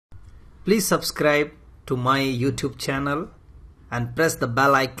Please subscribe to my YouTube channel and press the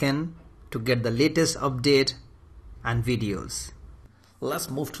bell icon to get the latest update and videos.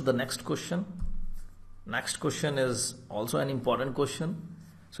 Let's move to the next question. Next question is also an important question.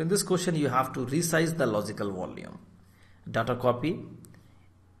 So in this question you have to resize the logical volume. Data copy,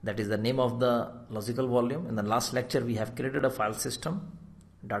 that is the name of the logical volume. In the last lecture we have created a file system.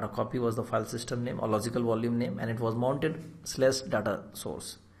 Data copy was the file system name or logical volume name, and it was mounted / data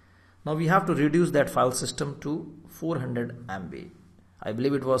source. Now we have to reduce that file system to 400 MB. I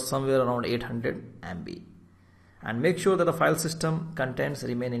believe it was somewhere around 800 MB. And make sure that the file system contents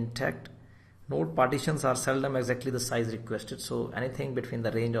remain intact. Note, partitions are seldom exactly the size requested, so anything between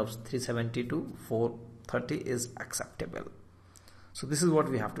the range of 370 to 430 is acceptable. So this is what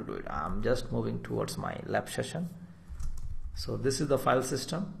we have to do it. I'm just moving towards my lab session. So this is the file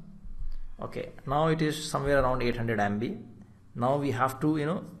system. Okay, now it is somewhere around 800 MB. Now we have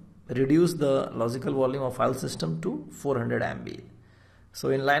to reduce the logical volume of file system to 400 MB. So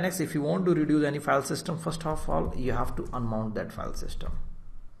in Linux, if you want to reduce any file system, first of all you have to unmount that file system.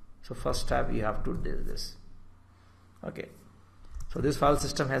 So first step you have to do this. Okay, so this file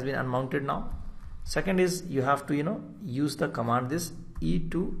system has been unmounted now. Second is you have to use the command this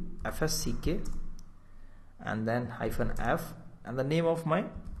e2fsck and then -f and the name of my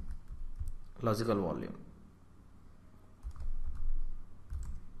logical volume.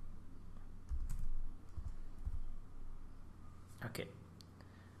 Okay,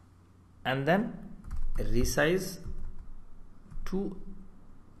 and then resize to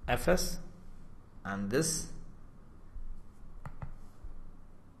fs and this.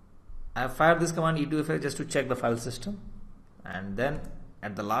 I have fired this command e2fs just to check the file system, and then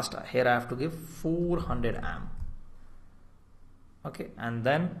at the last here I have to give 400 M. Okay, and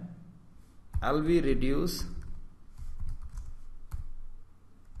then lv reduce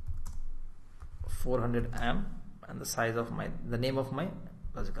 400 M and the size of the name of my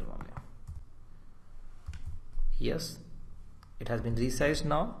logical volume. Yes, it has been resized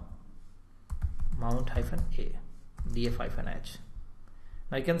now. Mount -a df-h.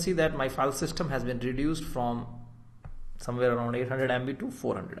 Now you can see that my file system has been reduced from somewhere around 800 MB to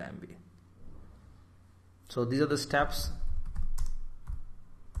 400 MB. So these are the steps.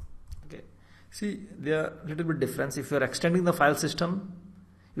 Okay, see, they are a little bit different. If you are extending the file system,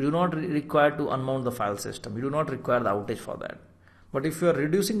 you do not require to unmount the file system. You do not require the outage for that. But if you are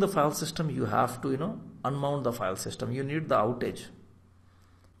reducing the file system, you have to unmount the file system. You need the outage.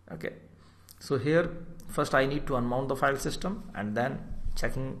 Okay, so here first I need to unmount the file system and then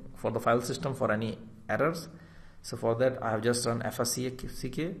checking for the file system for any errors. So for that I have just run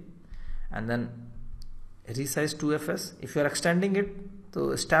fsck and then resize to fs. If you are extending it,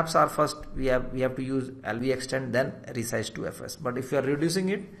 the steps are first we have to use lv extend, then resize to fs. But if you are reducing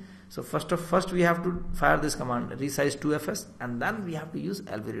it, so first we have to fire this command resize to fs, and then we have to use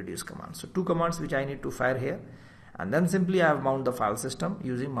lv reduce command. So two commands which I need to fire here, and then simply I have mount the file system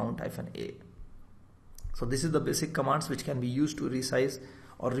using mount-a. So this is the basic commands which can be used to resize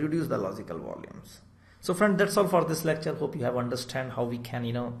or reduce the logical volumes. So friend, that's all for this lecture. Hope you have understand how we can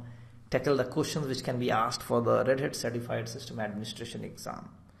tackle the questions which can be asked for the Red Hat Certified System Administration exam.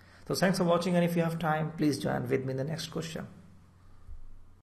 So thanks for watching, and if you have time, please join with me in the next question.